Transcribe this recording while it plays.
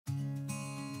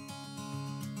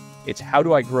It's how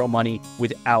do I grow money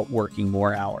without working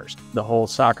more hours? The whole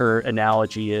soccer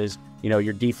analogy is,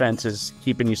 your defense is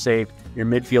keeping you safe. Your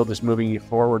midfield is moving you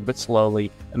forward, but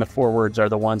slowly. And the forwards are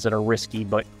the ones that are risky.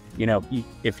 But,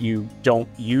 if you don't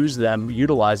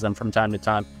utilize them from time to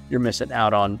time, you're missing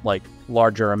out on like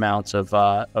larger amounts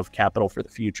of capital for the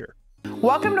future.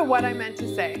 Welcome to What I Meant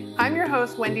to Say. I'm your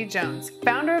host, Wendy Jones,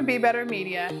 founder of Be Better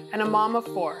Media and a mom of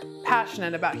 4,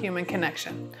 passionate about human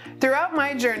connection. Throughout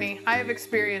my journey, I have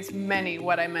experienced many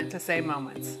What I Meant to Say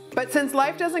moments. But since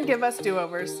life doesn't give us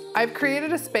do-overs, I've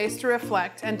created a space to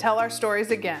reflect and tell our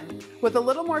stories again, with a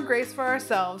little more grace for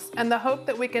ourselves and the hope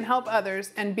that we can help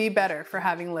others and be better for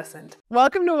having listened.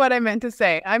 Welcome to What I Meant to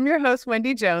Say. I'm your host,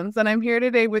 Wendy Jones, and I'm here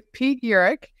today with Pete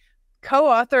Huryk,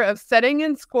 co-author of Setting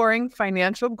and Scoring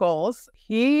Financial Goals.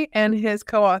 He and his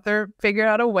co-author figured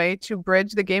out a way to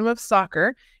bridge the game of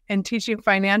soccer and teaching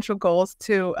financial goals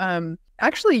to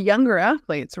actually younger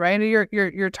athletes, right?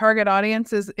 Your target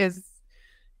audience is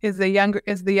the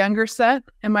younger set.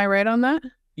 Am I right on that?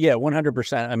 Yeah,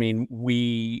 100%. I mean,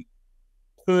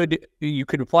 you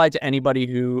could apply it to anybody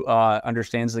who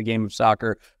understands the game of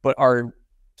soccer, but our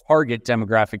target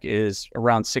demographic is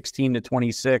around 16 to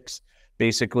 26.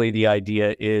 Basically, the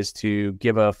idea is to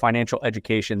give a financial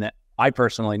education that I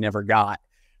personally never got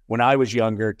when I was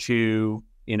younger to,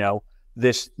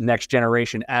 this next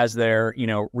generation as they're,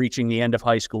 reaching the end of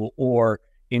high school or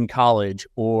in college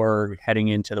or heading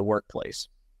into the workplace.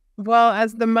 Well,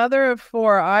 as the mother of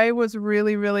 4, I was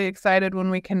really, really excited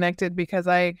when we connected because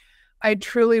I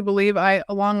truly believe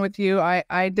along with you,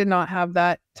 I did not have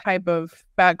that type of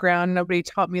background. Nobody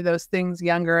taught me those things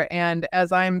younger. And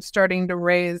as I'm starting to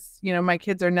raise, my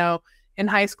kids are now in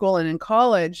high school and in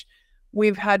college,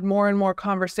 we've had more and more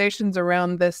conversations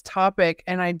around this topic.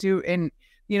 And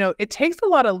it takes a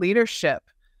lot of leadership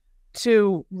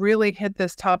to really hit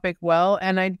this topic well.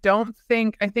 And I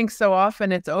think so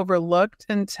often it's overlooked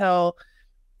until,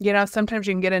 sometimes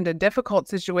you can get into difficult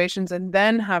situations and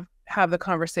then have the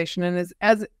conversation. And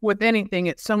as with anything,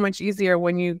 it's so much easier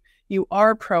when you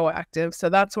are proactive. So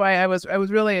that's why I was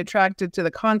really attracted to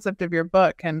the concept of your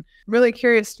book and really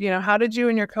curious, how did you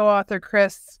and your co-author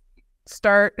Chris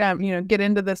start, get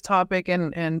into this topic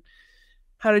and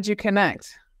how did you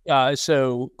connect?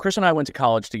 So Chris and I went to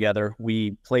college together.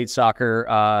 We played soccer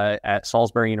at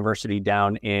Salisbury University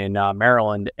down in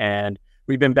Maryland, and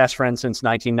we've been best friends since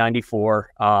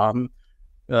 1994.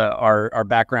 Our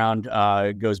background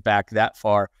goes back that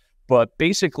far, but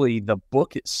basically the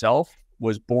book itself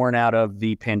was born out of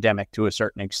the pandemic to a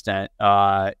certain extent.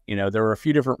 There were a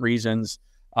few different reasons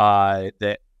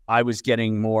that I was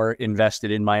getting more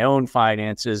invested in my own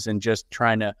finances and just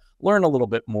trying to learn a little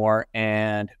bit more.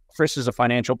 And Chris is a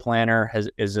financial planner,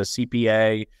 is a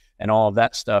CPA and all of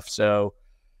that stuff. So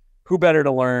who better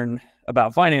to learn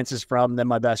about finances from than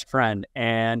my best friend?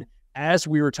 And as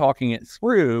we were talking it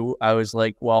through, I was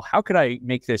like, well, how could I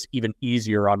make this even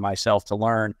easier on myself to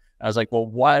learn? I was like, well,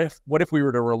 what if we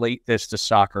were to relate this to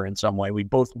soccer in some way? We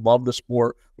both love the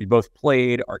sport. We both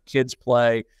played, our kids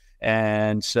play.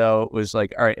 And so it was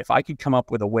like, all right, if I could come up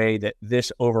with a way that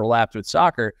this overlapped with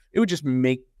soccer, it would just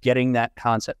make getting that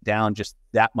concept down just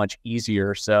that much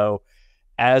easier. So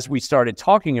as we started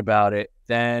talking about it,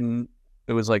 then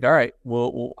it was like, all right,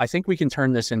 well, I think we can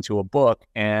turn this into a book.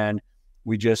 And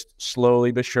we just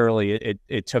slowly but surely,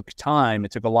 it took time.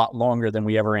 It took a lot longer than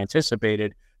we ever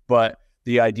anticipated, but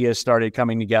the ideas started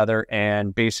coming together.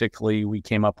 And basically we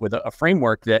came up with a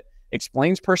framework that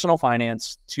explains personal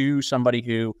finance to somebody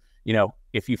who,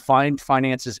 if you find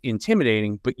finances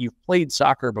intimidating, but you've played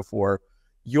soccer before,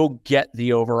 you'll get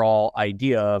the overall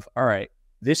idea of, all right,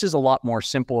 this is a lot more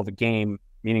simple of a game,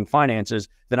 meaning finances,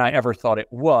 than I ever thought it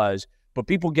was. But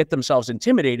people get themselves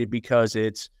intimidated because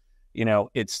it's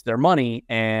their money.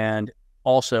 And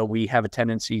also we have a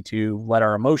tendency to let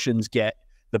our emotions get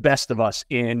the best of us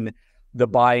in the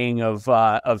buying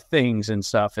of things and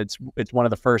stuff. It's one of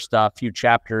the first few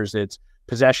chapters. It's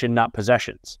possession, not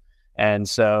possessions. And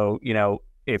so,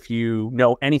 if you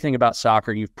know anything about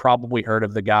soccer, you've probably heard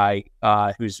of the guy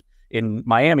who's in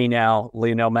Miami now,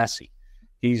 Lionel Messi.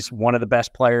 He's one of the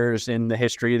best players in the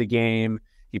history of the game.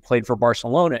 He played for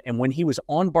Barcelona. And when he was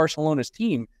on Barcelona's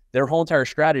team, their whole entire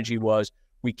strategy was,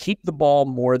 we keep the ball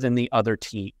more than the other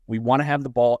team. We want to have the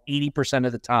ball 80%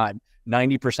 of the time,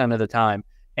 90% of the time.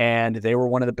 And they were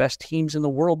one of the best teams in the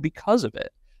world because of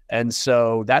it. And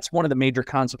so that's one of the major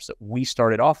concepts that we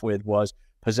started off with was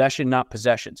possession, not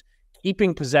possessions.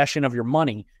 Keeping possession of your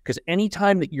money, because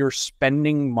anytime that you're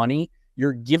spending money,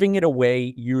 you're giving it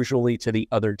away usually to the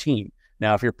other team.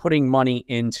 Now, if you're putting money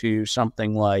into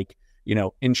something like,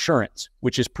 insurance,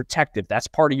 which is protective, that's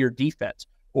part of your defense,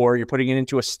 or you're putting it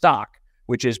into a stock,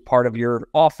 which is part of your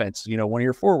offense, one of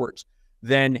your forwards,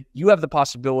 then you have the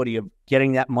possibility of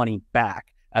getting that money back,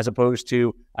 as opposed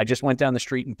to, I just went down the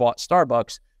street and bought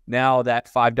Starbucks. Now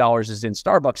that $5 is in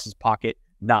Starbucks' pocket,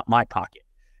 not my pocket.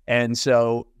 And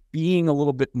so being a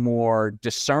little bit more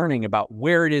discerning about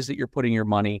where it is that you're putting your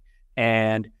money,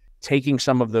 and taking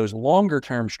some of those longer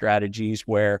term strategies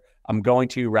where I'm going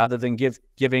to, rather than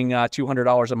giving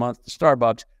 $200 a month to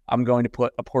Starbucks, I'm going to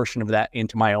put a portion of that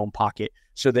into my own pocket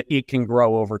so that it can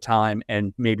grow over time,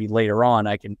 and maybe later on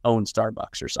I can own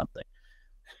Starbucks or something.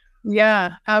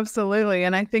 Yeah, absolutely.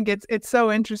 And I think it's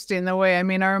so interesting the way,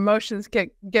 our emotions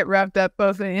get wrapped up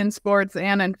both in sports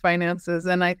and in finances.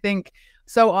 And I think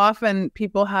so often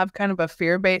people have kind of a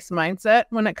fear-based mindset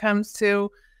when it comes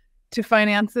to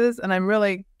finances. And I'm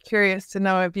really curious to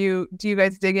know do you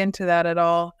guys dig into that at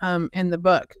all in the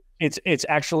book? It's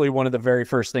actually one of the very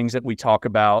first things that we talk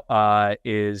about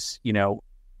is,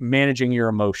 managing your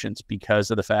emotions, because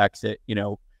of the fact that,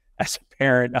 as a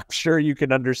parent, I'm sure you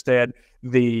can understand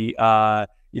the aisles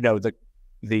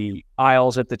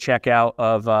at the checkout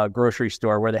of a grocery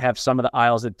store, where they have some of the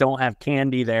aisles that don't have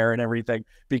candy there and everything,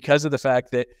 because of the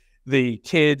fact that the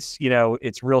kids,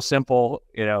 it's real simple,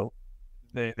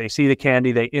 they see the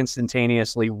candy, they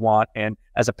instantaneously want, and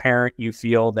as a parent, you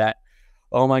feel that,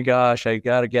 oh my gosh, I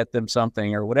got to get them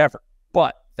something or whatever.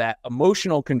 But that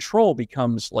emotional control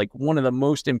becomes like one of the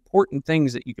most important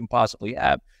things that you can possibly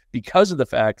have, because of the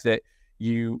fact that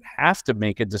you have to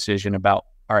make a decision about,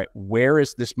 all right, where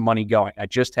is this money going? I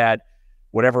just had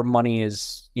whatever money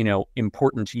is,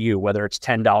 important to you, whether it's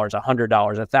 $10, $100,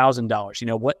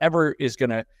 $1,000, whatever is going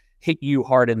to hit you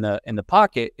hard in the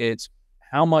pocket. It's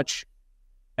how much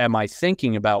am I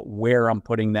thinking about where I'm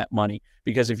putting that money?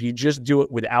 Because if you just do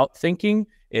it without thinking,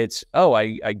 it's,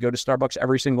 I go to Starbucks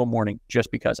every single morning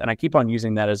just because. And I keep on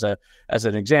using that as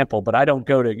an example, but I don't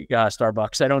go to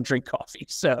Starbucks. I don't drink coffee.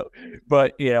 So,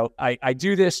 but, I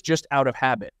do this just out of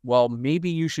habit. Well, maybe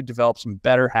you should develop some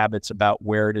better habits about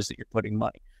where it is that you're putting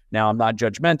money. Now, I'm not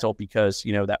judgmental, because,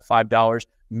 that $5,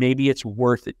 maybe it's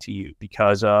worth it to you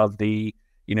because of the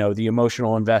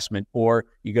emotional investment, or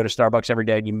you go to Starbucks every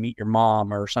day and you meet your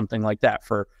mom or something like that.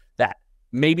 For that,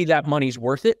 maybe that money's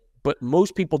worth it, but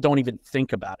most people don't even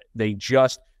think about it. They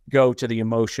just go to the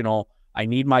emotional, I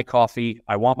need my coffee,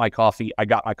 I want my coffee, I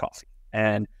got my coffee.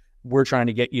 And we're trying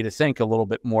to get you to think a little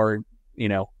bit more,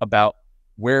 about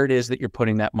where it is that you're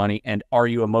putting that money, and are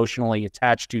you emotionally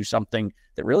attached to something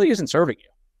that really isn't serving you?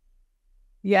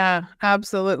 Yeah,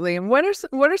 absolutely. And what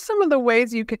are some of the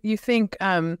ways you think,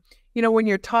 when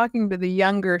you're talking to the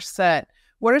younger set,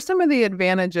 what are some of the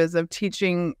advantages of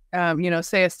teaching, say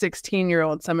a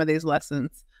 16-year-old some of these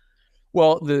lessons?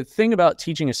 Well, the thing about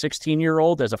teaching a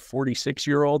 16-year-old as a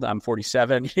 46-year-old, I'm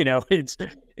 47,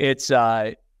 it's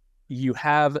you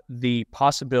have the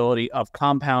possibility of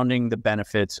compounding the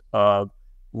benefits of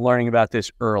learning about this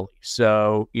early.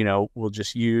 So, we'll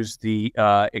just use the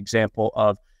example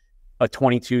of a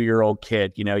 22-year-old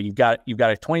kid. You've got a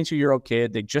 22-year-old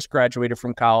kid. They just graduated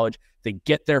from college. They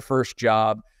get their first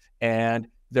job, and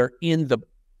they're in the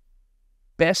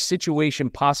best situation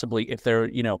possibly if they're,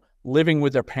 living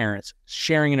with their parents,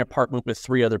 sharing an apartment with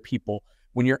 3 other people.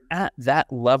 When you're at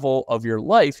that level of your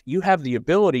life, you have the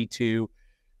ability to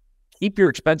keep your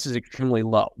expenses extremely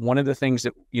low. One of the things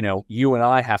that, you and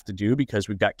I have to do, because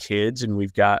we've got kids and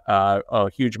we've got a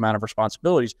huge amount of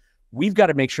responsibilities, we've got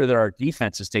to make sure that our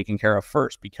defense is taken care of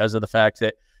first, because of the fact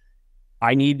that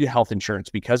I need health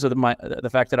insurance. Because of the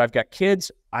fact that I've got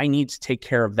kids, I need to take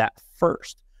care of that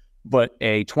first. But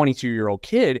a 22-year-old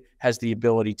kid has the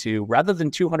ability to, rather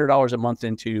than $200 a month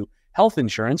into health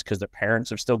insurance, because their parents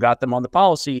have still got them on the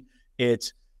policy,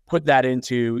 it's put that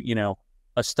into,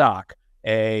 a stock,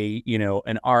 an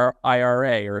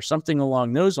IRA or something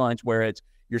along those lines, where it's,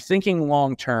 you're thinking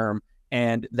long-term,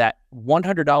 and that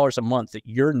 $100 a month that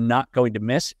you're not going to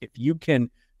miss, if you can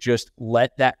just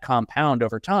let that compound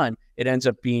over time, it ends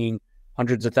up being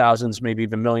hundreds of thousands, maybe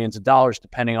even millions of dollars,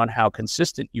 depending on how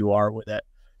consistent you are with it.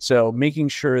 So making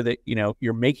sure that,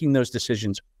 you're making those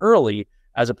decisions early,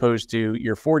 as opposed to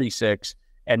you're 46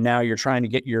 and now you're trying to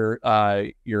get your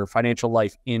financial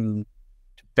life in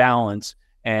balance,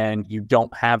 and you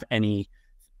don't have any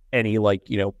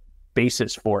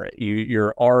basis for it.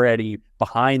 You're already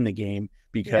behind the game,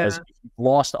 because you've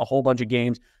lost a whole bunch of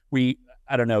games.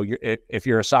 I don't know if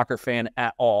you're a soccer fan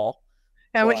at all.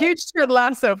 I'm a huge Ted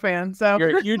Lasso fan. So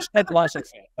you're a huge Ted Lasso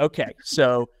fan. Okay.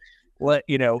 So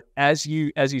as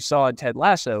you saw in Ted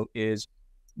Lasso, is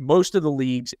most of the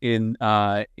leagues in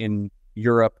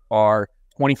Europe are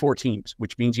 24 teams,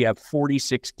 which means you have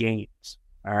 46 games.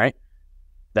 All right.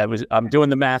 I'm doing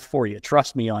the math for you.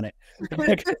 Trust me on it.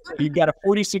 You've got a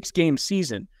 46 game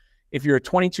season. If you're a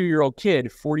 22-year-old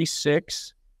kid,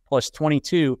 46 plus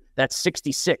 22, that's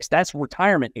 66. That's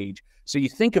retirement age. So you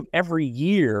think of every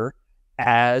year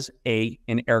as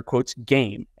in air quotes,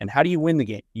 game. And how do you win the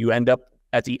game? You end up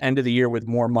at the end of the year with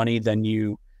more money than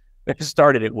you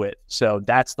started it with. So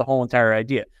that's the whole entire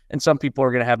idea. And some people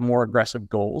are going to have more aggressive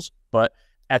goals, but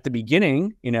at the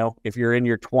beginning, if you're in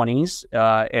your 20s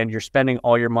and you're spending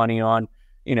all your money on,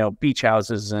 beach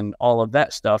houses and all of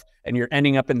that stuff, and you're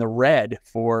ending up in the red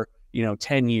for,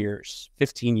 10 years,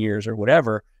 15 years or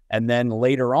whatever, and then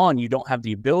later on, you don't have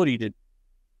the ability to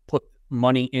put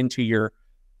money into your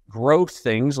growth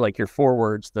things like your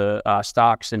forwards, the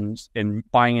stocks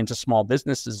and buying into small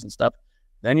businesses and stuff,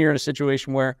 then you're in a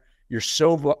situation where you're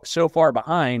so far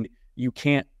behind, you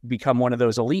can't become one of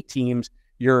those elite teams.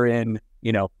 You're in,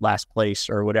 last place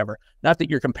or whatever. Not that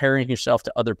you're comparing yourself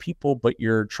to other people, but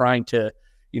you're trying to,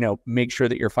 make sure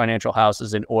that your financial house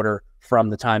is in order from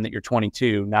the time that you're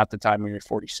 22, not the time when you're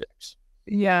 46.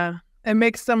 Yeah. It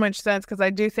makes so much sense, because I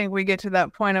do think we get to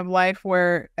that point of life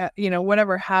where,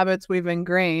 whatever habits we've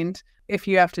ingrained, if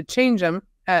you have to change them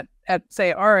at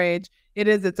say our age,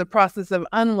 it's a process of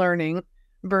unlearning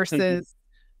versus,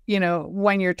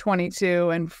 when you're 22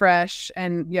 and fresh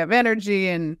and you have energy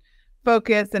and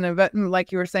focus and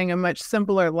like you were saying, a much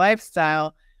simpler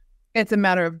lifestyle. It's a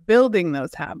matter of building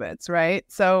those habits, right?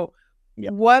 So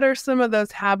yep. What are some of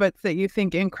those habits that you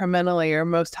think incrementally are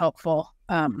most helpful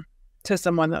to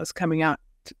someone that's coming out?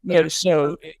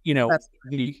 So,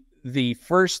 the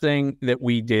first thing that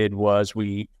we did was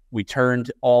we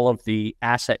turned all of the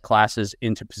asset classes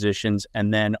into positions.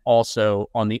 And then also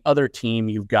on the other team,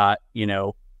 you've got,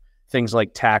 things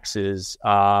like taxes,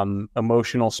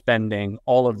 emotional spending,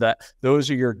 all of that.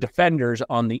 Those are your defenders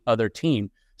on the other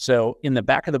team. So in the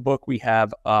back of the book, we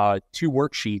have 2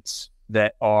 worksheets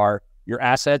that are your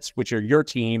assets, which are your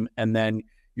team, and then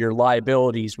your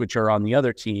liabilities, which are on the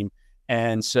other team.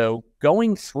 And so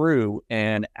going through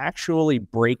and actually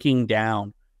breaking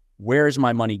down, where's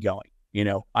my money going?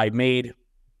 I made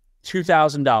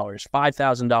 $2,000,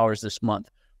 $5,000 this month,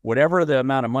 whatever the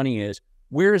amount of money is,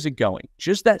 where is it going?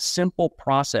 Just that simple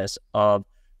process of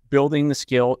building the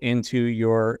skill into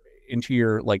your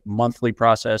like monthly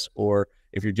process, or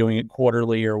if you're doing it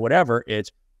quarterly or whatever,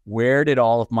 it's where did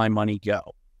all of my money go?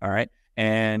 All right.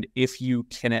 And if you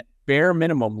can at bare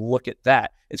minimum look at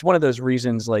that, it's one of those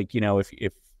reasons, like,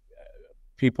 if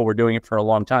people were doing it for a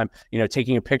long time,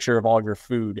 taking a picture of all of your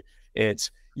food,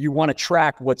 it's, you want to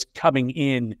track what's coming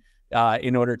in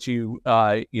order to,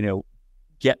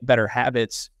 get better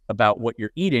habits about what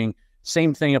you're eating.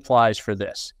 Same thing applies for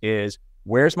this, is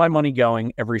where's my money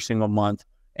going every single month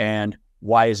and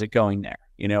why is it going there?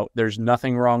 There's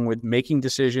nothing wrong with making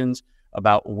decisions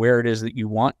about where it is that you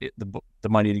want the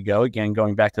money to go. Again,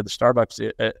 going back to the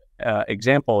Starbucks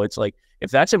example, it's like,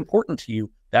 if that's important to you,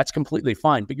 that's completely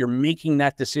fine, but you're making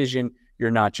that decision.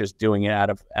 You're not just doing it out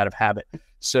of habit.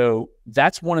 So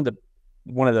that's one of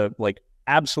the like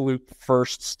absolute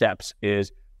first steps,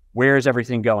 is where is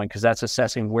everything going? Because that's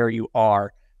assessing where you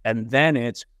are. And then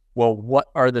it's, well, what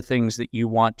are the things that you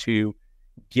want to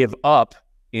give up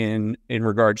in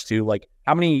regards to, like,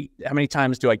 how many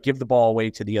times do I give the ball away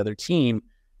to the other team?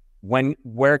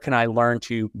 Where can I learn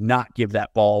to not give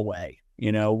that ball away?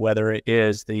 Whether it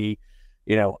is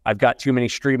I've got too many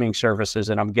streaming services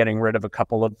and I'm getting rid of a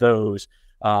couple of those,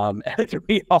 as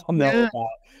we all know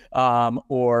about,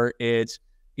 or it's,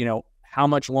 how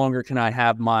much longer can I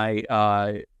have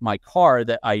my my car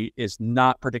that is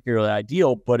not particularly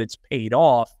ideal, but it's paid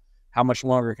off? How much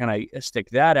longer can I stick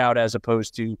that out, as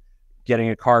opposed to getting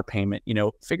a car payment?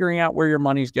 Figuring out where your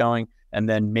money's going and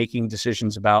then making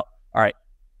decisions about, all right,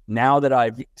 now that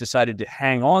I've decided to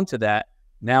hang on to that,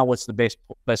 now what's the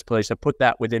best place to put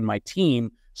that within my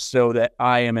team so that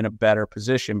I am in a better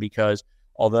position? Because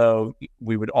although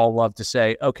we would all love to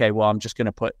say, okay, well, I'm just going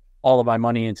to put all of my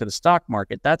money into the stock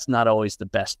market, that's not always the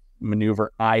best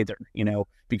maneuver either,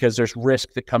 because there's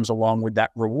risk that comes along with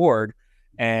that reward.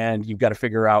 And you've got to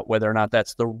figure out whether or not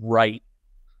that's the right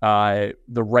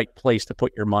place to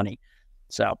put your money.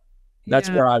 So that's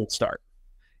where I would start.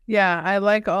 Yeah, I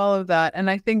like all of that. And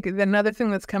I think another thing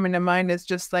that's coming to mind is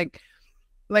just like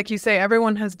you say,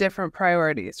 everyone has different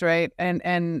priorities, right?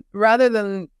 And rather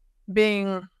than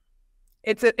being,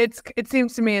 it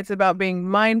seems to me it's about being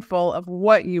mindful of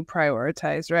what you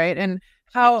prioritize, right? And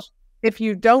how, if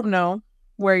you don't know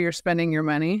where you're spending your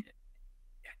money,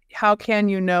 how can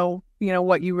you know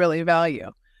what you really value?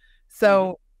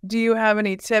 So do you have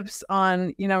any tips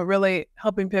on, really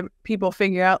helping people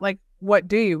figure out, like, what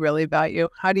do you really value?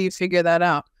 How do you figure that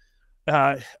out?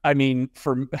 I mean,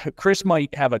 for Chris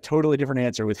might have a totally different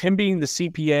answer with him being the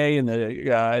CPA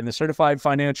and the certified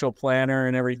financial planner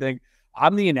and everything.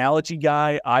 I'm the analogy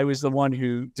guy. I was the one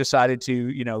who decided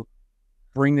to,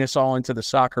 bring this all into the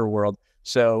soccer world.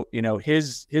 So,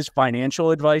 his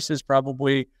financial advice is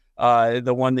probably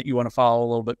the one that you want to follow a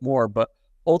little bit more. But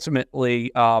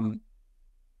ultimately,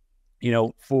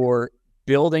 for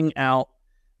building out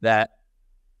that,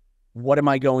 what am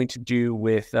I going to do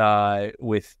with, or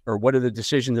what are the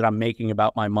decisions that I'm making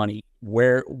about my money?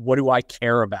 What do I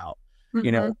care about?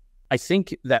 Mm-hmm. I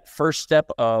think that first step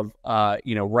of,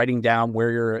 writing down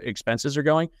where your expenses are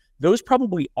going, those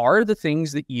probably are the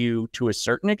things that you, to a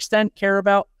certain extent, care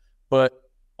about. But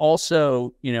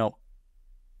also,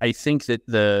 I think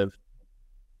that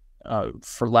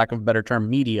for lack of a better term,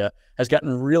 media has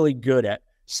gotten really good at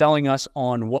selling us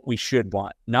on what we should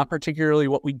want, not particularly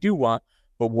what we do want,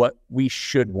 but what we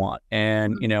should want.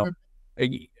 And,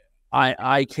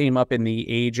 I came up in the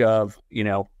age of,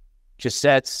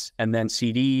 cassettes and then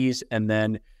CDs and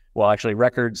then, actually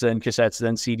records and cassettes,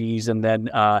 then CDs. And then,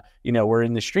 we're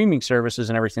in the streaming services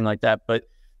and everything like that. But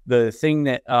the thing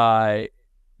that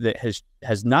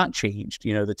has not changed,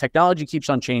 the technology keeps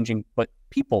on changing, but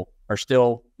people are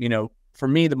still, for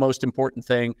me, the most important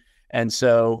thing. And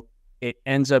so it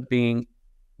ends up being,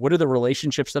 what are the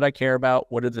relationships that I care about?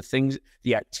 What are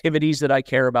the activities that I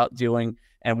care about doing?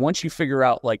 And once you figure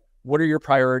out, what are your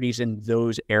priorities in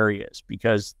those areas?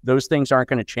 Because those things aren't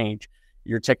going to change.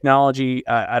 Your technology,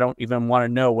 I don't even want to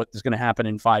know what is going to happen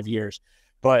in 5 years.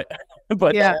 But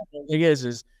Yeah. The thing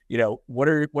is, what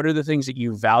are the things that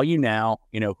you value now?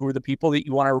 Who are the people that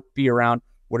you want to be around?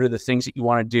 What are the things that you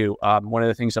want to do? One of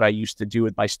the things that I used to do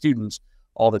with my students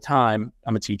all the time,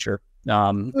 I'm a teacher.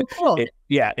 Cool.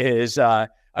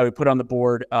 I would put on the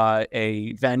board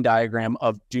a Venn diagram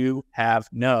of do, have,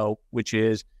 know, which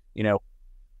is,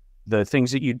 the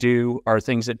things that you do are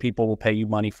things that people will pay you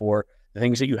money for. The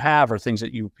things that you have are things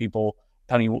that people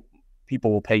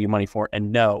will pay you money for,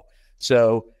 and know.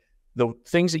 So the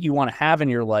things that you want to have in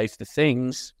your life, the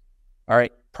things, all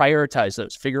right, prioritize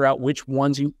those. Figure out which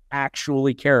ones you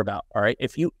actually care about. All right.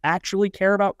 If you actually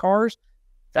care about cars,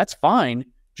 that's fine.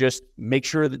 Just make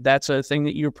sure that that's a thing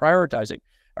that you're prioritizing.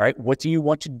 All right. What do you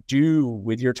want to do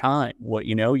with your time?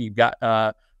 You've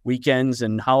got weekends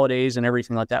and holidays and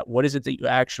everything like that. What is it that you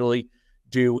actually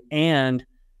do? And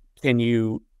can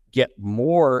you get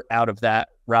more out of that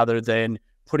rather than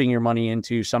putting your money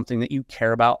into something that you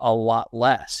care about a lot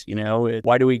less?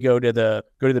 Why do we go to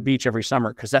the beach every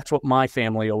summer? Because that's what my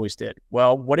family always did.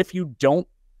 Well, what if you don't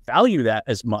value that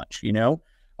as much?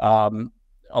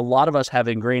 A lot of us have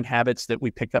ingrained habits that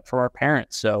we picked up from our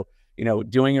parents. So,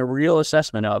 doing a real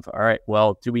assessment of, all right,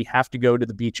 well, do we have to go to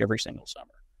the beach every single summer?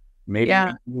 Maybe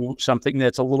do something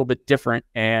that's a little bit different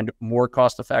and more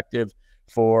cost effective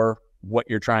for what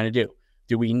you're trying to do.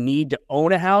 Do we need to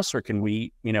own a house, or can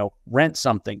we, rent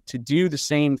something to do the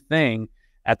same thing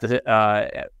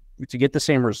to get the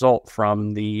same result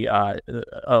from the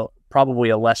probably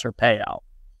a lesser payout?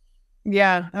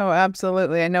 Yeah. Oh,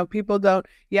 absolutely. I know people don't.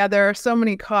 Yeah, there are so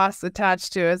many costs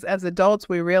attached to as adults.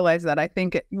 We realize that. I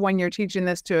think when you're teaching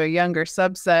this to a younger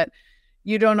subset,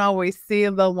 you don't always see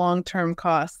the long-term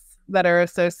costs that are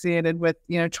associated with,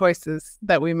 choices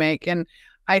that we make. And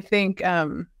I think,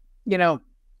 as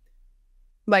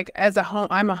a home,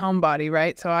 I'm a homebody,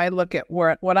 right? So I look at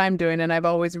what I'm doing, and I've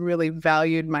always really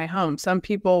valued my home. Some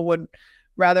people would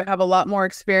rather have a lot more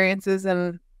experiences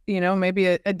and, maybe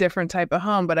a different type of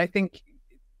home. But I think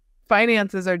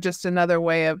finances are just another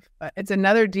way of, it's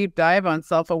another deep dive on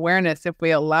self-awareness if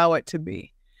we allow it to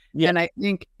be. Yeah. And I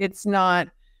think it's not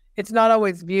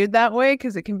always viewed that way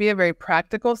because it can be a very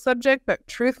practical subject, but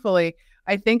truthfully,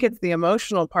 I think it's the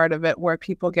emotional part of it where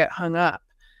people get hung up.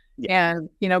 Yeah.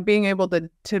 And, being able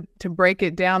to break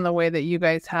it down the way that you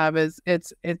guys have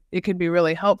it could be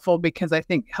really helpful, because I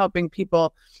think helping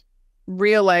people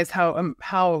realize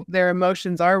how their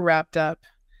emotions are wrapped up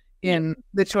in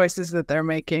the choices that they're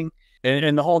making.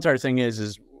 And the whole entire thing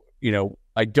is,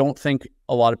 I don't think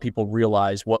a lot of people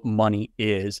realize what money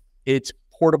is. It's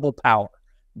portable power.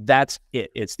 That's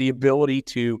it. It's the ability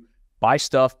to buy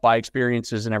stuff, buy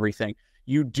experiences and everything.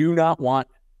 You do not want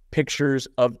pictures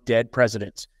of dead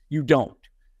presidents. You don't.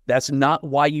 That's not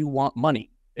why you want money.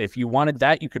 If you wanted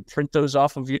that, you could print those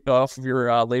off of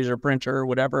your laser printer or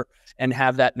whatever and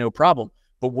have that, no problem.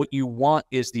 But what you want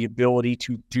is the ability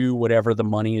to do whatever the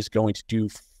money is going to do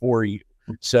for you.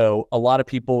 So a lot of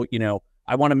people,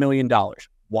 I want $1 million.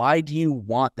 Why do you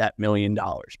want that $1 million?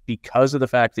 Because of the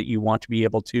fact that you want to be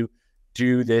able to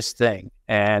do this thing.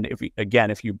 And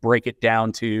if you break it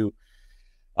down to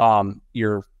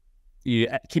your you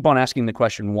keep on asking the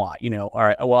question, why? All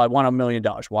right, well, I want $1 million.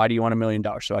 Why do you want $1 million?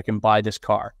 So I can buy this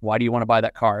car. Why do you want to buy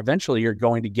that car? Eventually, you're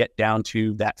going to get down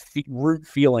to that root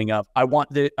feeling of, I want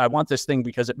this thing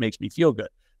because it makes me feel good.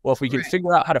 Well, if we can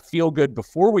figure out how to feel good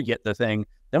before we get the thing,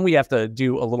 then we have to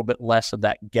do a little bit less of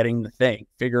that getting the thing,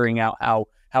 figuring out how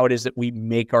it is that we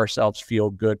make ourselves feel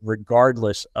good,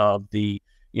 regardless of the,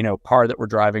 car that we're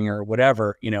driving or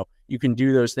whatever. You can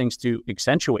do those things to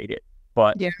accentuate it,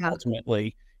 but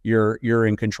ultimately you're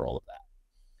in control of that.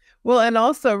 Well, and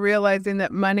also realizing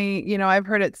that money, I've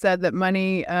heard it said that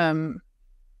money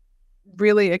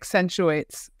really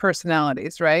accentuates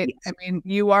personalities, right? Yes. I mean,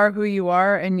 you are who you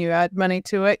are, and you add money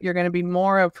to it, you're going to be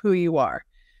more of who you are.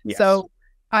 Yes. So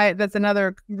that's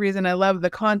another reason I love the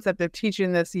concept of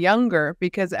teaching this younger,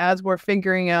 because as we're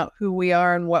figuring out who we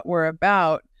are and what we're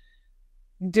about,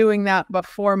 doing that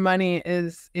before money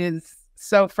is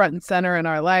so front and center in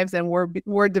our lives, and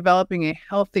we're developing a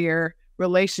healthier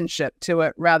relationship to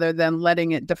it rather than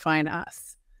letting it define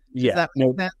us. Yeah.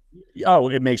 Oh,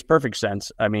 it makes perfect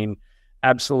sense. I mean,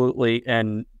 absolutely.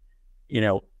 And,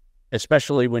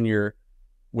 especially when you're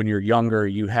younger,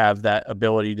 you have that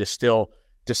ability to still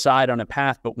decide on a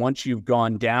path. But once you've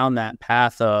gone down that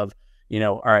path of,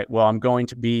 all right, well, I'm going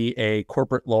to be a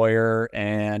corporate lawyer,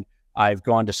 and I've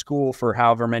gone to school for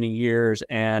however many years,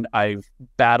 and I've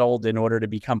battled in order to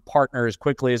become partner as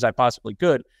quickly as I possibly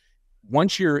could.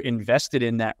 Once you're invested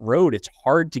in that road, it's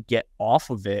hard to get off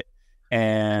of it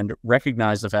and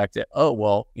recognize the fact that, oh,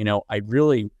 well, I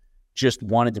really just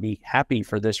wanted to be happy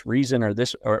for this reason or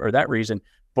this or that reason.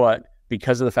 But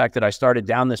because of the fact that I started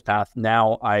down this path,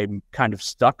 now I'm kind of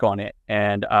stuck on it.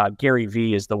 And Gary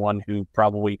Vee is the one who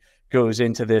probably goes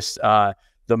into this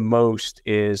the most,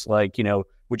 is like,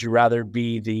 would you rather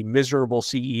be the miserable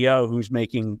CEO who's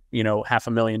making,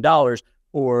 $500,000,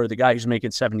 or the guy who's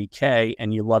making 70K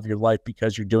and you love your life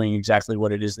because you're doing exactly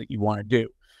what it is that you want to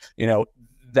do?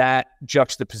 That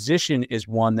juxtaposition is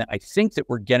one that I think that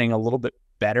we're getting a little bit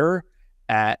better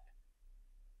at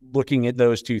looking at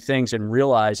those two things and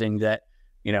realizing that,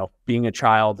 being a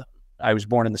child, I was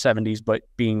born in the 70s, but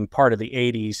being part of the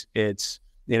 80s, it's,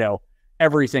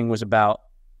 everything was about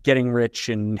getting rich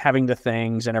and having the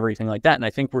things and everything like that. And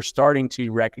I think we're starting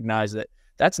to recognize that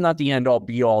that's not the end all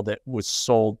be all that was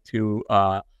sold to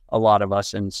a lot of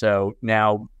us. And so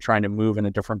now trying to move in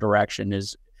a different direction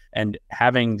and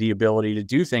having the ability to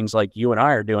do things like you and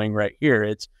I are doing right here.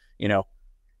 It's,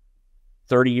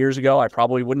 30 years ago, I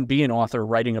probably wouldn't be an author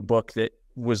writing a book that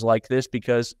was like this,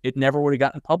 because it never would have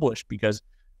gotten published, because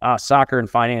soccer and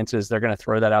finances, they're going to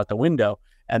throw that out the window.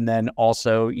 And then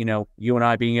also, you and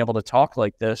I being able to talk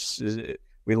like this,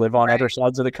 we live on other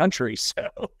sides of the country. So,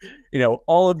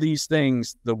 all of these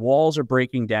things, the walls are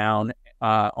breaking down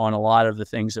on a lot of the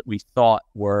things that we thought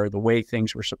were the way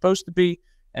things were supposed to be.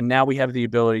 And now we have the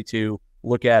ability to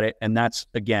look at it. And that's,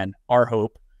 again, our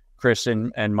hope, Chris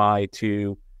and my,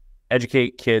 to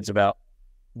educate kids about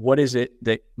what is it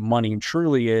that money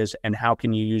truly is and how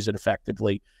can you use it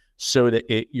effectively so that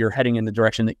you're heading in the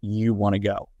direction that you want to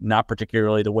go, not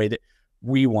particularly the way that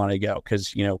we want to go.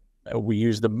 Because, we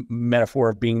use the metaphor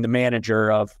of being the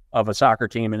manager of a soccer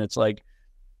team. And it's like,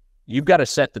 you've got to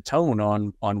set the tone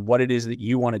on what it is that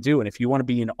you want to do. And if you want to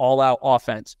be an all-out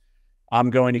offense, I'm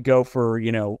going to go for,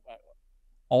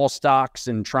 all stocks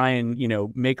and try and,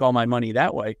 make all my money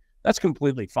that way. That's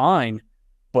completely fine.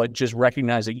 But just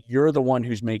recognize that you're the one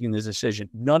who's making this decision.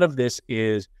 None of this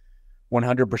is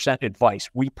 100% advice.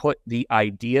 We put the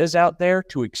ideas out there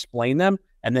to explain them,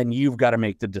 and then you've got to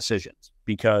make the decisions,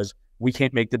 because we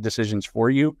can't make the decisions for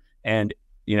you. And,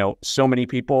 so many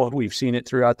people, we've seen it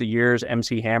throughout the years,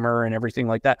 MC Hammer and everything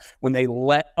like that, when they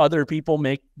let other people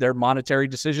make their monetary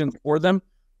decisions for them,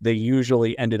 they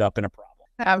usually ended up in a problem.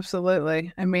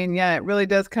 Absolutely. I mean, yeah, it really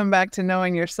does come back to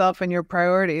knowing yourself and your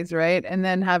priorities, right? And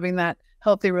then having that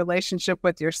healthy relationship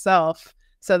with yourself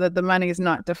so that the money is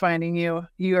not defining you.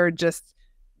 You are just,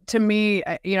 to me,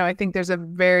 I think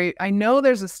I know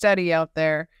there's a study out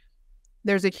there.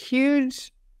 There's a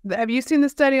huge, have you seen the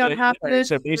study on happiness?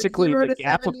 So basically the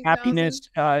gap of happiness,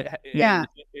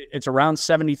 it's around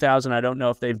 70,000. I don't know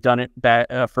if they've done it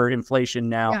for inflation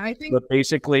now, but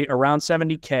basically around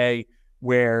 70K,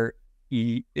 where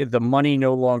the money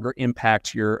no longer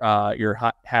impacts your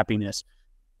happiness.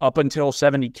 Up until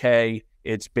 70K,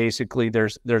 it's basically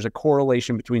there's a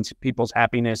correlation between people's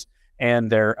happiness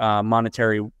and their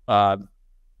monetary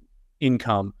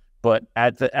income. But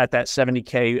at that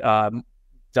 70K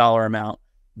dollar amount,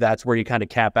 that's where you kind of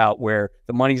cap out, where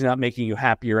the money's not making you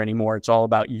happier anymore. It's all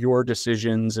about your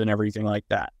decisions and everything like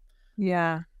that.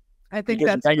 Yeah, I think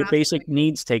because that's your basic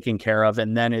needs taken care of,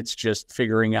 and then it's just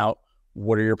figuring out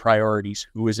what are your priorities?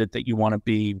 Who is it that you want to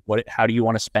be? How do you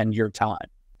want to spend your time?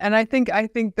 And I think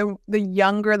the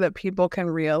younger that people can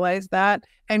realize that,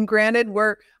 and granted,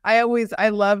 I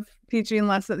love teaching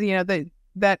lessons,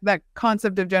 that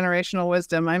concept of generational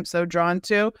wisdom I'm so drawn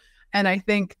to. And I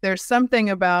think there's something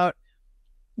about,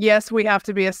 yes, we have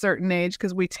to be a certain age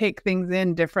because we take things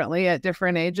in differently at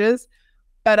different ages.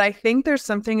 But I think there's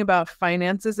something about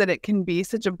finances that it can be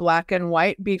such a black and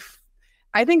white.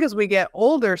 I think as we get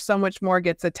older, so much more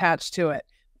gets attached to it.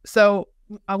 So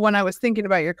when I was thinking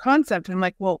about your concept, I'm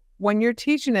like, well, when you're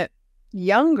teaching it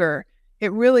younger,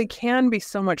 it really can be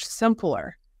so much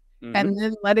simpler. Mm-hmm. And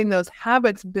then letting those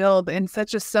habits build in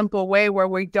such a simple way where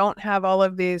we don't have all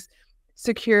of these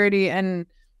security and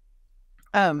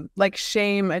like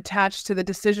shame attached to the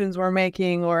decisions we're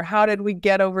making, or how did we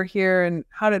get over here and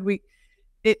how did we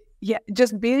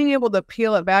just being able to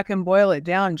peel it back and boil it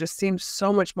down just seems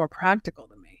so much more practical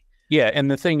to me. Yeah.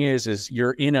 And the thing is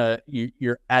you're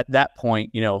at that point,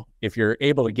 if you're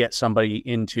able to get somebody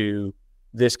into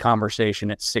this conversation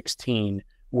at 16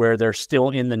 where they're still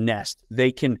in the nest,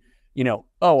 they can,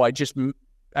 oh,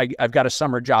 I've got a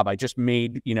summer job. I just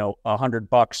made,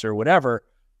 $100 or whatever.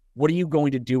 What are you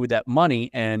going to do with that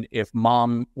money? And if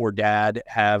mom or dad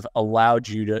have allowed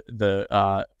you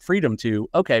the freedom to,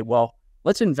 okay, well,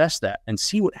 let's invest that and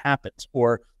see what happens,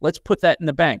 or let's put that in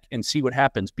the bank and see what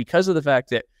happens, because of the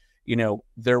fact that,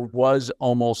 there was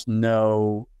almost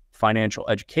no financial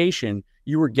education.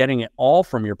 You were getting it all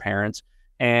from your parents.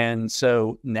 And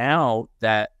so now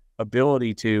that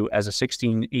ability to, as a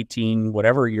 16, 18,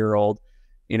 whatever year old,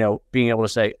 being able to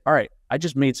say, all right, I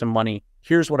just made some money.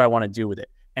 Here's what I want to do with it.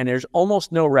 And there's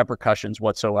almost no repercussions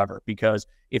whatsoever, because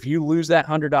if you lose that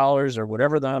 $100 or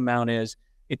whatever the amount is,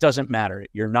 it doesn't matter.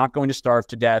 You're not going to starve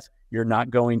to death. You're not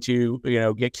going to,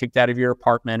 get kicked out of your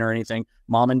apartment or anything.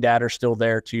 Mom and dad are still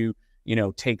there to,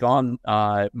 take on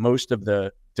most of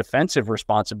the defensive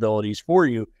responsibilities for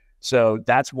you. So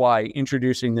that's why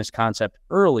introducing this concept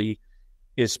early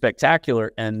is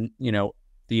spectacular. And,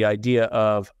 the idea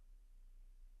of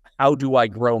how do I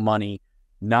grow money,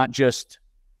 not just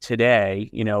today,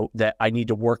 that I need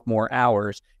to work more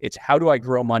hours. It's how do I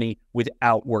grow money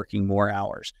without working more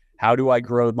hours? How do I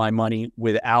grow my money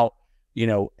without,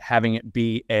 having it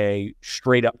be a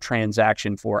straight up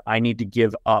transaction for I need to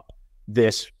give up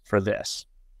this for this?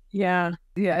 Yeah.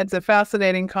 Yeah. It's a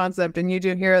fascinating concept. And you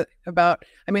do hear about,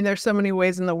 there's so many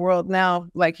ways in the world now,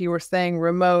 like you were saying,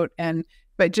 remote,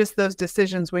 but just those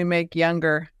decisions we make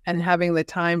younger and having the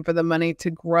time for the money to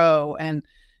grow and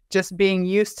just being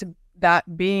used to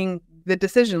that being the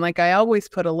decision. Like I always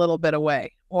put a little bit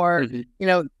away, or,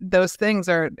 those things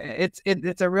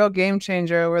it's a real game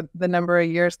changer over the number of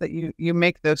years that you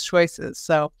make those choices.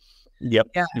 So, yep.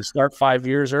 Yeah. You start 5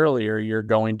 years earlier, you're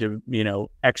going to,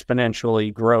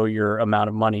 exponentially grow your amount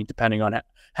of money depending on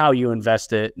how you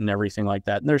invest it and everything like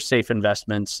that. And there's safe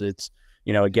investments. It's,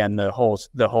 again, the whole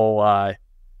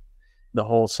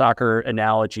soccer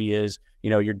analogy is,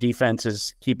 your defense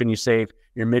is keeping you safe.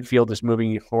 Your midfield is moving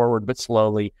you forward, but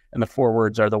slowly. And the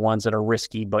forwards are the ones that are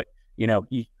risky. But,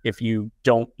 if you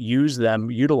don't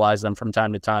utilize them from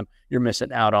time to time, you're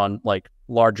missing out on like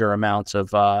larger amounts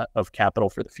of capital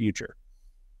for the future.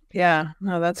 Yeah,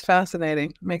 no, that's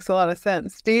fascinating. Makes a lot of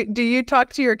sense. Do you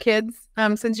talk to your kids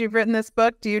since you've written this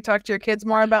book? Do you talk to your kids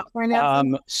more about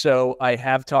finances? So I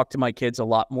have talked to my kids a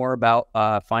lot more about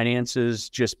finances,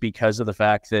 just because of the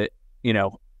fact that,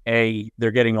 A, they're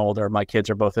getting older. My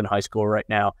kids are both in high school right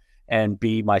now. And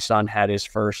B, my son had his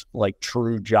first like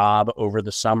true job over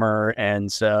the summer.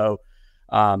 And so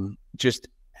just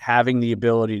having the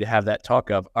ability to have that talk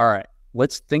of, all right,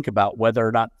 let's think about whether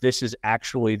or not this is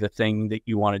actually the thing that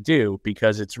you want to do,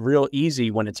 because it's real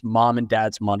easy when it's mom and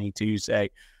dad's money to say,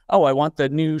 oh, I want the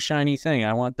new shiny thing.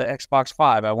 I want the Xbox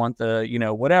 5. I want the,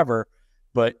 whatever.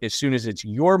 But as soon as it's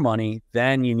your money,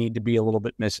 then you need to be a little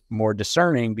bit more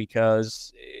discerning,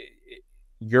 because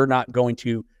you're not going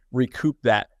to recoup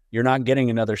that. You're not getting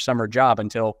another summer job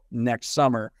until next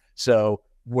summer. So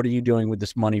what are you doing with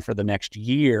this money for the next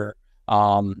year?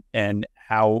 And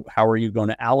how are you going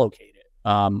to allocate it?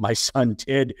 My son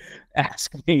did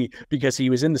ask me, because he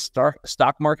was in the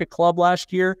stock market club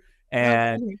last year,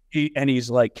 and he's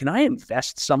like, can I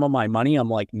invest some of my money? I'm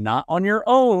like, not on your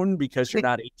own, because you're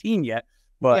not 18 yet,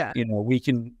 but we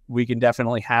can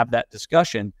definitely have that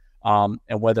discussion, and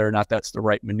whether or not that's the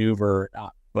right maneuver or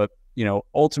not. But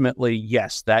ultimately,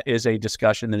 yes, that is a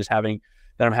discussion that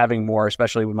I'm having more,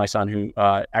 especially with my son who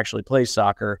actually plays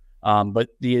soccer. But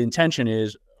the intention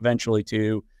is eventually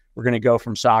to we're going to go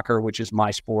from soccer, which is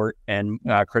my sport and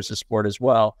Chris's sport as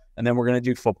well. And then we're going to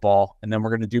do football, and then we're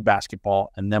going to do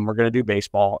basketball, and then we're going to do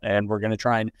baseball. And we're going to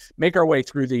try and make our way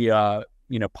through the,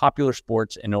 popular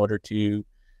sports in order to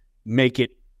make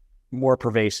it more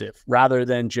pervasive, rather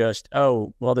than just,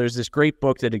 oh, well, there's this great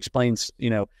book that explains,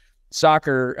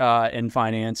 soccer and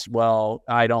finance. Well,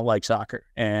 I don't like soccer,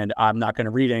 and I'm not going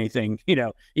to read anything,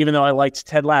 even though I liked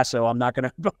Ted Lasso, I'm not going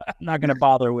to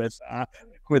bother with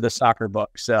a soccer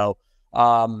book. So,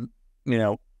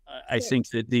 I think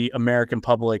that the American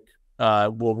public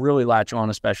will really latch on,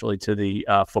 especially to the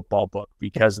football book,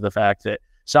 because of the fact that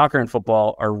soccer and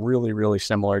football are really, really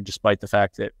similar, despite the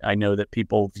fact that I know that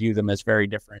people view them as very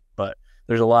different. But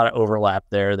there's a lot of overlap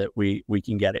there that we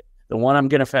can get it. The one I'm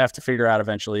going to have to figure out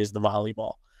eventually is the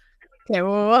volleyball. Okay,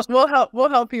 well, we'll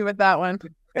help you with that one.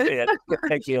 Yeah,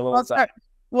 take you a little time.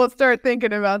 We'll start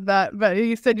thinking about that. But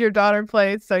you said your daughter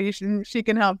plays, so she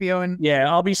can help you. And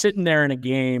yeah, I'll be sitting there in a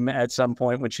game at some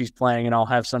point when she's playing, and I'll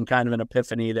have some kind of an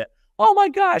epiphany that, oh my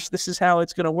gosh, this is how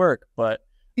it's going to work. But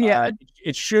yeah,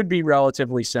 it should be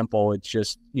relatively simple. It's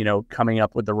just, coming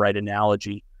up with the right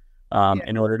analogy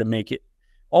in order to make it.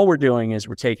 All we're doing is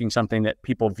we're taking something that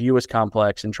people view as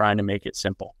complex and trying to make it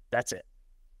simple. That's it.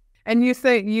 And you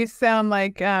sound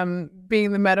like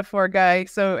being the metaphor guy.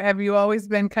 So have you always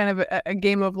been kind of a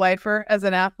game of lifer as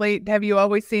an athlete? Have you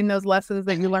always seen those lessons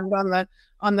that you learned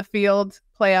on the field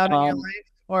play out in your life?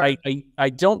 Or I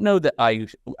don't know that I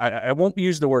won't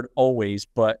use the word always,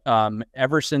 but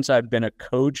ever since I've been a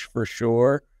coach, for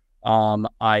sure,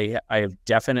 I have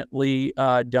definitely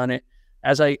done it.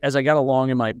 As I got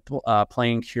along in my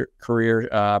playing career,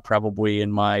 probably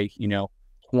in my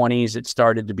 20s, it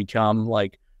started to become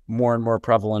like more and more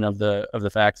prevalent of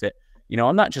the fact that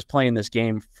I'm not just playing this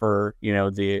game for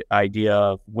the idea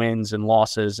of wins and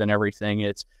losses and everything.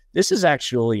 This is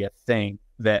actually a thing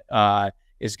that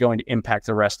is going to impact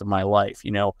the rest of my life.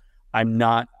 I'm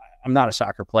not a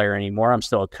soccer player anymore. I'm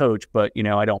still a coach, but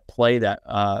I don't play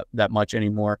that much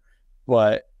anymore.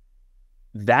 But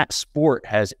that sport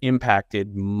has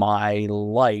impacted my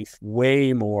life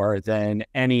way more than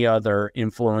any other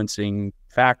influencing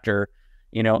factor,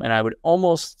 and I would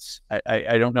almost,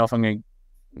 I don't know if I'm going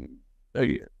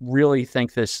to really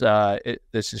think this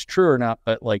is true or not,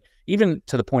 but like even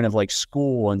to the point of like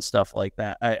school and stuff like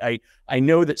that. I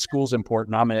know that school's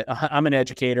important. I'm an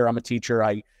educator. I'm a teacher.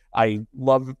 I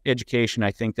love education.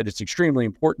 I think that it's extremely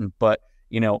important, but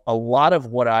a lot of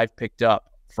what I've picked up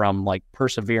from like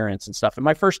perseverance and stuff. And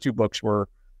my first two books were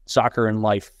soccer and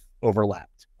life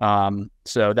overlapped.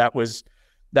 So that was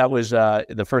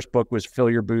the first book was Fill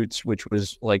Your Boots, which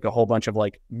was like a whole bunch of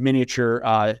like miniature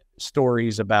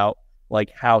stories about like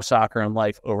how soccer and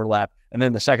life overlap. And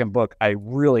then the second book, I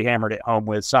really hammered it home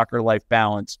with Soccer Life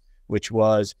Balance, which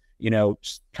was,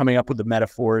 coming up with the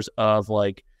metaphors of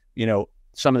like,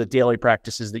 some of the daily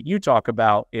practices that you talk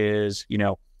about is,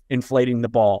 inflating the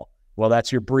ball. Well,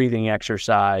 that's your breathing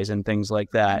exercise and things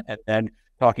like that. And then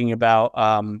talking about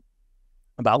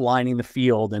lining the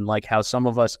field and like how some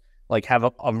of us like have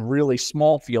a really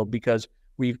small field because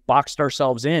we've boxed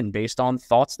ourselves in based on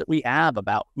thoughts that we have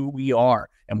about who we are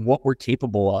and what we're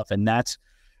capable of. And that's,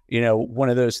 one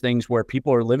of those things where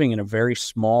people are living in a very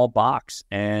small box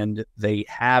and they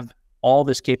have all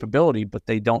this capability, but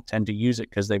they don't tend to use it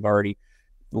because they've already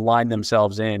line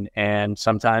themselves in, and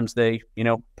sometimes they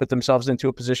put themselves into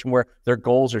a position where their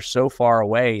goals are so far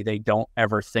away they don't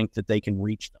ever think that they can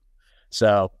reach them.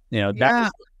 So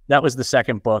that was the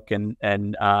second book, and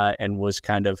was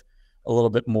kind of a little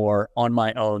bit more on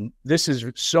my own. This is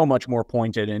so much more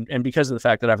pointed, and because of the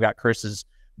fact that I've got Chris's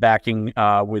backing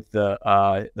with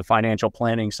the financial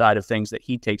planning side of things that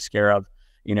he takes care of,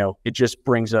 it just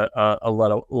brings a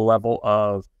level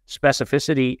of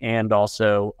specificity and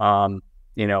also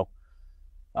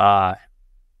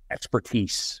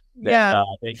expertise that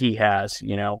he has.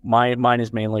 Mine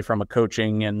is mainly from a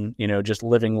coaching and just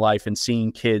living life and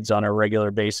seeing kids on a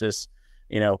regular basis,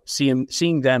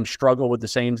 seeing them struggle with the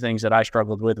same things that I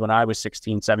struggled with when I was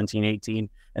 16, 17, 18,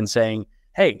 and saying,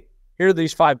 hey, here are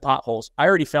these 5 potholes. I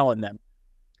already fell in them.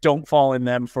 Don't fall in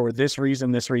them for this reason,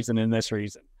 and this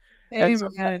reason.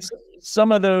 And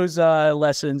some of those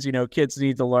lessons, kids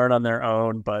need to learn on their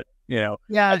own, but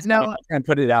and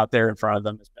put it out there in front of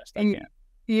them as best I can.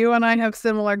 You and I have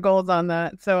similar goals on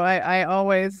that. So I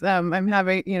always, I'm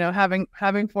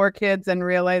having 4 kids and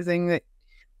realizing that,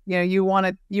 you want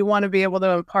to be able to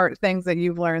impart things that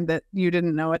you've learned that you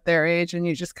didn't know at their age. And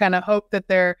you just kind of hope that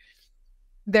they're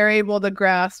able to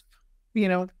grasp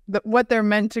what they're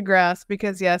meant to grasp,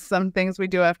 because yes, some things we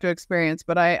do have to experience,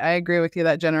 but I agree with you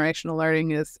that generational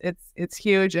learning it's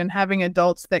huge, and having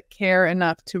adults that care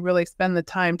enough to really spend the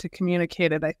time to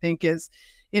communicate it, I think, is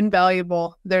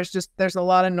invaluable. There's a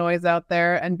lot of noise out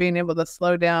there, and being able to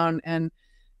slow down and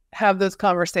have those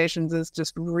conversations is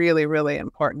just really, really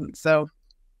important. So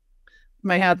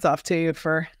my hat's off to you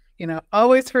for,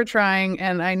 always for trying,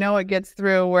 and I know it gets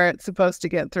through where it's supposed to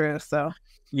get through. So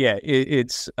yeah,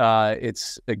 it's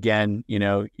again,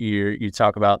 you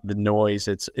talk about the noise.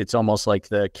 It's almost like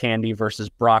the candy versus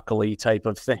broccoli type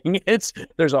of thing.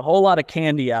 There's a whole lot of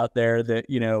candy out there that,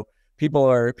 people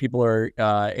are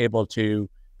able to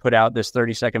put out this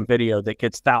 30-second video that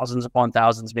gets thousands upon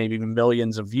thousands, maybe even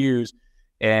millions of views.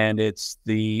 And it's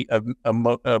the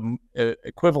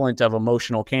equivalent of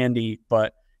emotional candy.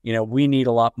 But, we need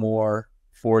a lot more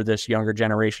for this younger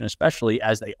generation, especially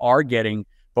as they are getting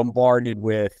bombarded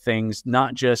with things,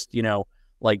 not just,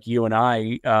 like you and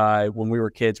I, when we were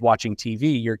kids watching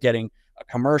TV, you're getting a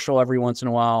commercial every once in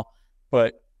a while.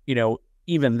 But,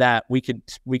 even that, we could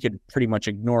pretty much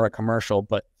ignore a commercial,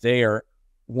 but they are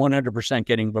 100%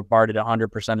 getting bombarded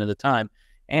 100% of the time.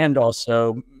 And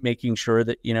also making sure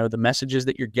that, the messages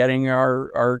that you're getting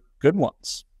are good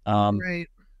ones. Right.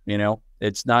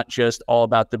 It's not just all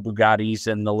about the Bugattis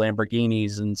and the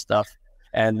Lamborghinis and stuff.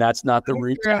 And that's not the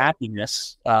root to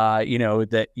happiness,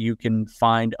 that you can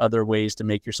find other ways to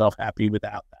make yourself happy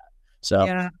without that. So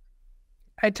yeah,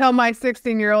 I tell my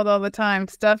 16-year-old all the time,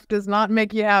 stuff does not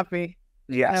make you happy.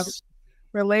 Yes.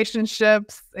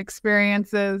 Relationships,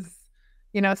 experiences,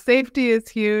 safety is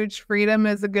huge. Freedom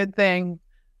is a good thing.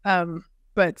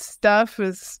 But stuff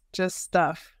is just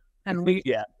stuff. And we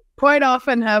quite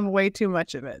often have way too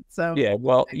much of it. So yeah,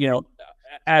 well,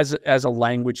 as a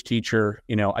language teacher,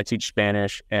 I teach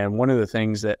Spanish, and one of the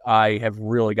things that I have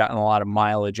really gotten a lot of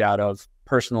mileage out of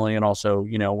personally, and also,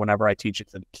 whenever I teach it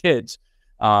to the kids,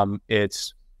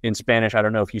 it's in Spanish. I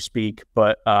don't know if you speak,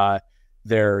 but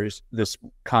there's this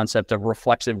concept of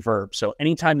reflexive verb. So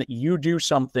anytime that you do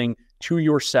something to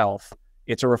yourself,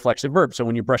 it's a reflexive verb. So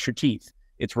when you brush your teeth,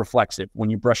 it's reflexive. When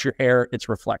you brush your hair, it's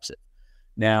reflexive.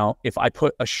 Now, if I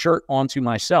put a shirt onto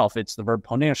myself, it's the verb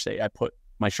ponerse. I put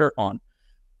my shirt on.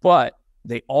 But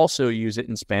they also use it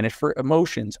in Spanish for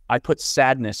emotions. I put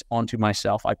sadness onto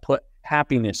myself. I put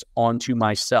happiness onto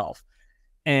myself.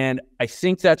 And I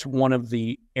think that's one of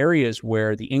the areas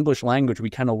where the English language,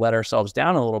 we kind of let ourselves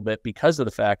down a little bit because of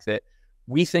the fact that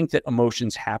we think that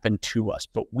emotions happen to us,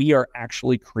 but we are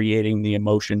actually creating the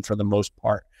emotion for the most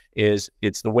part.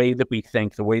 It's the way that we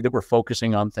think, the way that we're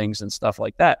focusing on things and stuff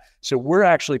like that. So we're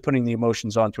actually putting the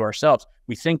emotions onto ourselves.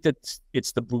 We think that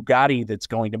it's the Bugatti that's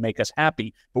going to make us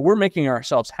happy, but we're making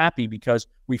ourselves happy because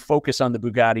we focus on the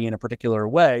Bugatti in a particular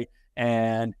way.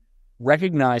 And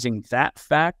recognizing that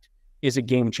fact is a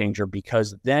game changer,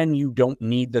 because then you don't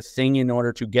need the thing in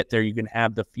order to get there. You can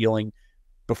have the feeling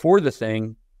before the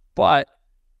thing. But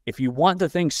if you want the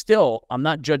thing still, I'm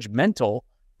not judgmental,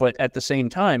 but at the same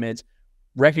time, it's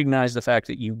recognize the fact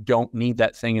that you don't need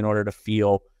that thing in order to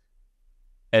feel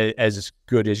as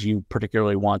good as you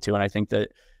particularly want to. And I think that,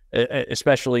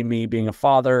 especially me being a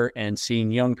father and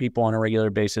seeing young people on a regular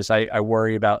basis, I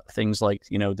worry about things like,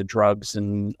 the drugs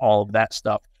and all of that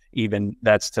stuff. Even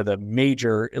that's to the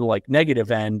major, like,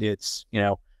 negative end. It's,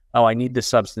 oh, I need this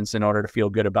substance in order to feel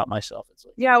good about myself. It's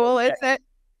like, yeah, well,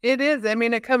 it is. I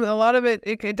mean, a lot of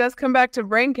it does come back to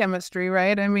brain chemistry,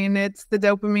 right? I mean, it's the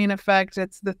dopamine effect.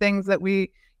 It's the things that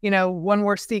we, when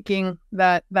we're seeking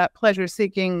that pleasure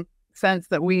seeking sense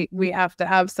that we have to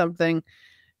have something.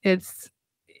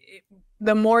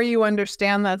 The more you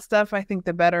understand that stuff, I think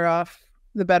the better off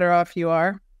you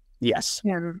are. Yes.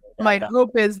 And my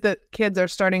hope is that kids are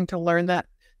starting to learn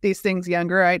these things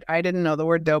younger. I didn't know the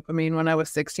word dopamine when I was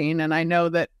 16, and I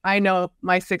know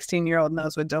my 16-year-old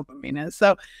knows what dopamine is.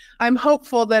 So I'm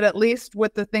hopeful that at least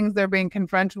with the things they're being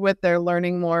confronted with, they're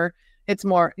learning more. It's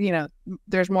more,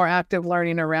 there's more active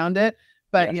learning around it.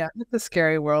 But yeah, it's a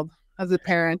scary world as a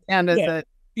parent and as a...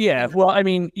 Yeah, well, I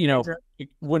mean,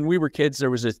 when we were kids,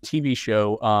 there was a TV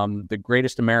show, The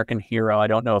Greatest American Hero. I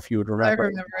don't know if you would remember. I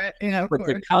remember it. Yeah, of course.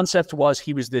 The concept was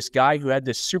he was this guy who had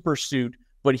this super suit,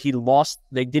 but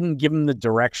they didn't give him the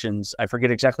directions. I forget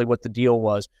exactly what the deal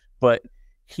was, but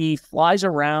he flies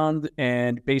around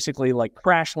and basically like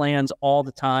crash lands all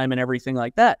the time and everything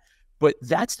like that. But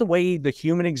that's the way the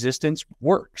human existence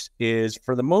works, is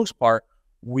for the most part,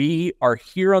 we are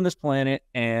here on this planet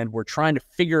and we're trying to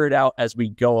figure it out as we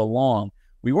go along.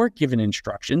 We weren't given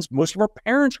instructions. Most of our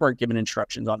parents weren't given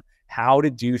instructions on how to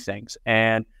do things.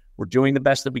 And we're doing the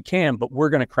best that we can, but we're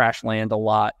going to crash land a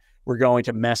lot. We're going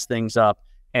to mess things up.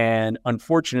 And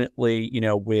unfortunately,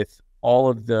 with all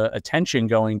of the attention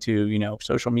going to, you know,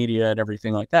 social media and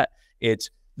everything like that,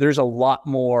 there's a lot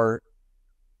more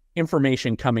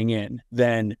information coming in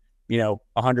than, you know,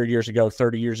 100 years ago,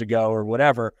 30 years ago, or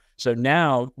whatever. So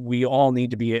now we all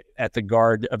need to be at the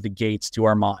guard of the gates to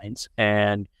our minds.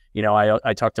 And, you know,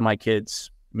 I talk to my kids,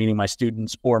 meaning my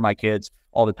students or my kids,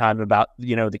 all the time about,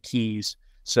 you know, the keys.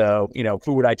 So, you know,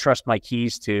 who would I trust my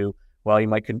keys to? Well, you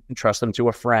might trust them to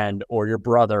a friend or your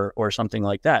brother or something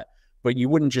like that. But you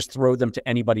wouldn't just throw them to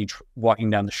anybody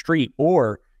walking down the street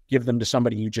or give them to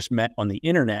somebody you just met on the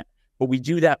internet. But we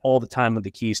do that all the time with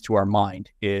the keys to our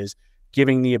mind, is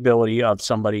giving the ability of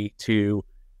somebody to,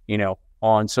 you know,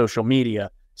 on social media,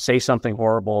 say something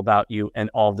horrible about you, and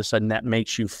all of a sudden that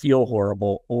makes you feel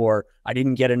horrible, or I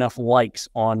didn't get enough likes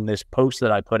on this post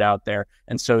that I put out there,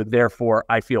 and so therefore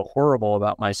I feel horrible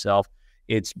about myself.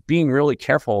 It's being really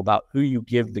careful about who you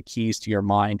give the keys to your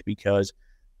mind, because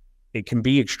it can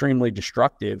be extremely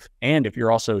destructive. And if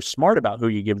you're also smart about who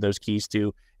you give those keys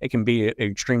to, it can be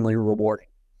extremely rewarding.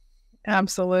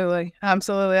 Absolutely.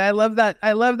 Absolutely. I love that.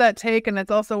 I love that take. And it's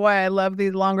also why I love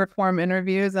these longer form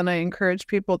interviews. And I encourage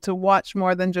people to watch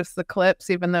more than just the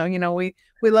clips, even though, you know, we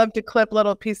love to clip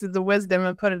little pieces of wisdom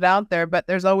and put it out there, but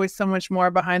there's always so much more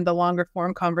behind the longer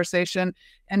form conversation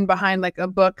and behind like a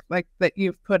book like that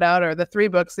you've put out, or the 3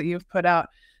 books that you've put out.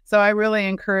 So I really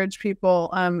encourage people,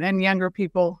 and younger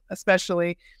people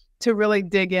especially, to really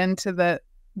dig into the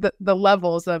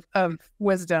levels of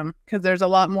wisdom, because there's a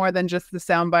lot more than just the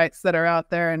sound bites that are out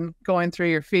there and going through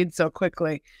your feed so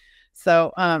quickly.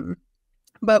 So,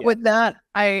 but with that,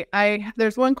 I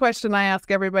there's one question I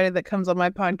ask everybody that comes on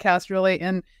my podcast, really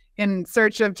in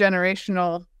search of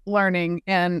generational learning.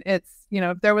 And it's, you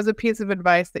know, if there was a piece of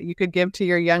advice that you could give to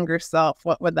your younger self,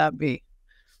 what would that be?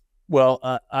 Well,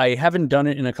 I haven't done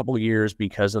it in a couple of years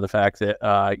because of the fact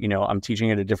that, you know, I'm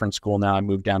teaching at a different school now. I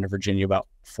moved down to Virginia about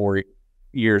 4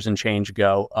 years and change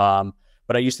ago.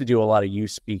 But I used to do a lot of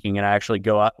youth speaking, and I actually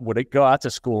would go out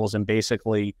to schools and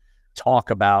basically talk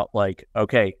about, like,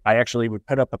 okay, I actually would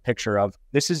put up a picture of,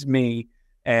 this is me,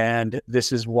 and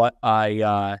this is what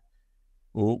I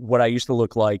used to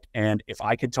look like. And if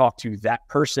I could talk to that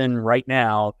person right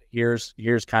now, here's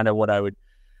kind of what I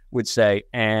would say.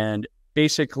 And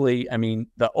basically, I mean,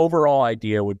 the overall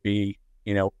idea would be,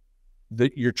 you know,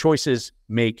 your choices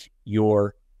make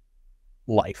your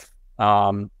life.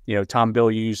 You know, Tom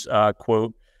Bilyeu's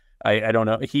quote, I don't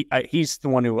know, he's the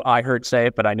one who I heard say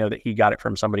it, but I know that he got it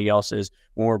from somebody else, is,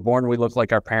 when we're born, we look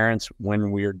like our parents.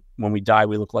 When we die,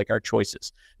 we look like our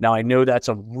choices. Now, I know that's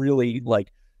a really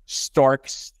like stark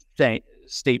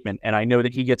statement, and I know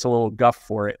that he gets a little guff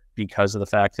for it because of the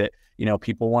fact that, you know,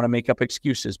 people want to make up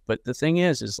excuses. But the thing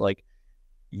is like,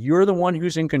 you're the one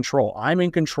who's in control. I'm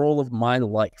in control of my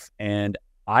life, and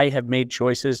I have made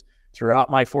choices throughout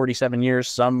my 47 years,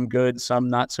 some good, some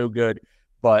not so good,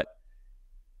 but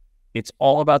it's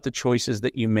all about the choices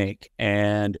that you make,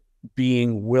 and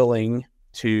being willing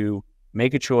to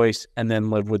make a choice and then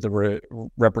live with the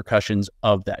repercussions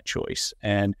of that choice.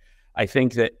 And I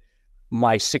think that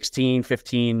my 16,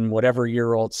 15, whatever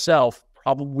year old self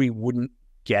probably wouldn't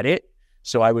get it.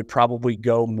 So I would probably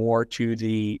go more to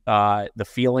the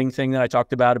feeling thing that I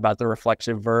talked about the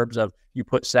reflexive verbs of, you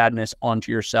put sadness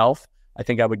onto yourself. I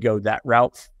think I would go that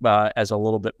route as a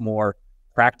little bit more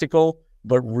practical,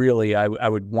 but really I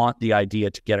would want the idea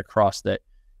to get across that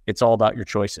it's all about your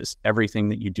choices. Everything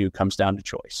that you do comes down to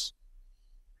choice.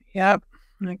 Yep.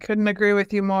 I couldn't agree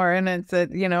with you more. And it's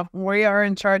that, you know, we are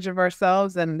in charge of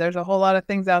ourselves, and there's a whole lot of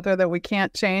things out there that we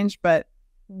can't change, but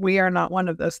we are not one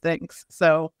of those things.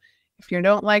 So if you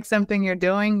don't like something you're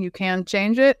doing, you can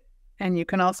change it. And you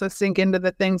can also sink into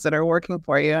the things that are working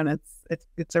for you. And it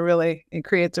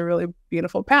creates a really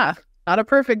beautiful path. Not a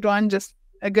perfect one, just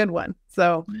a good one.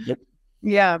 So, yep.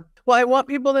 Yeah. Well, I want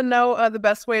people to know the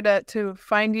best way to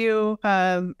find you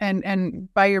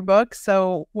and buy your book.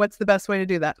 So what's the best way to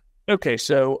do that? Okay.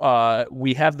 So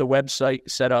we have the website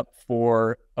set up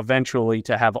for eventually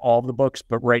to have all of the books,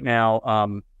 but right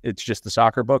now it's just the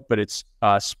soccer book, but it's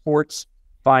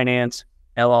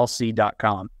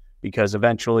sportsfinancellc.com. Because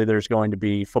eventually there's going to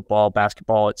be football,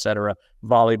 basketball, etc.,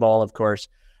 volleyball, of course.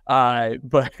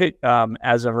 But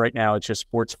as of right now, it's just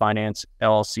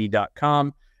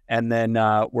sportsfinancellc.com. And then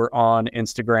we're on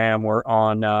Instagram, we're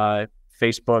on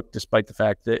Facebook, despite the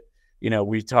fact that, you know,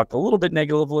 we talked a little bit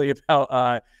negatively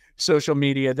about social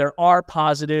media. There are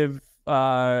positive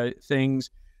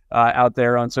things out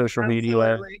there on social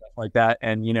media like that.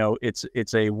 And, you know,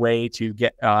 it's a way to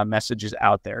get messages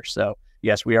out there. So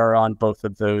yes, we are on both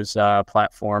of those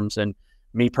platforms. And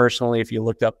me personally, if you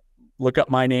look up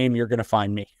my name, you're going to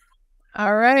find me.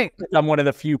 All right. I'm one of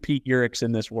the few Pete Huryks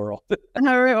in this world.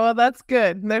 All right. Well, that's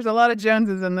good. There's a lot of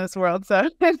Joneses in this world. So,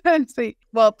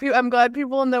 well, I'm glad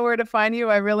people know where to find you.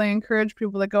 I really encourage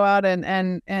people to go out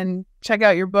and check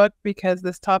out your book, because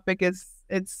this topic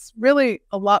it's really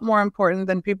a lot more important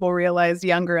than people realize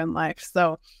younger in life.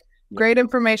 So great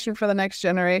information for the next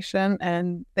generation.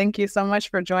 And thank you so much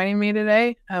for joining me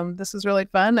today. This was really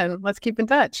fun, and let's keep in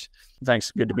touch.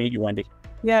 Thanks. Good to meet you, Wendy.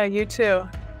 Yeah, you too.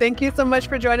 Thank you so much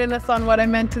for joining us on What I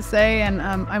Meant to Say. And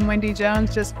I'm Wendy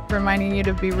Jones, just reminding you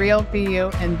to be real, be you,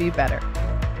 and be better.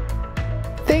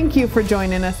 Thank you for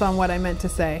joining us on What I Meant to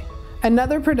Say,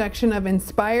 another production of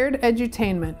Inspired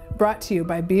Edutainment, brought to you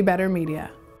by Be Better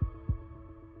Media.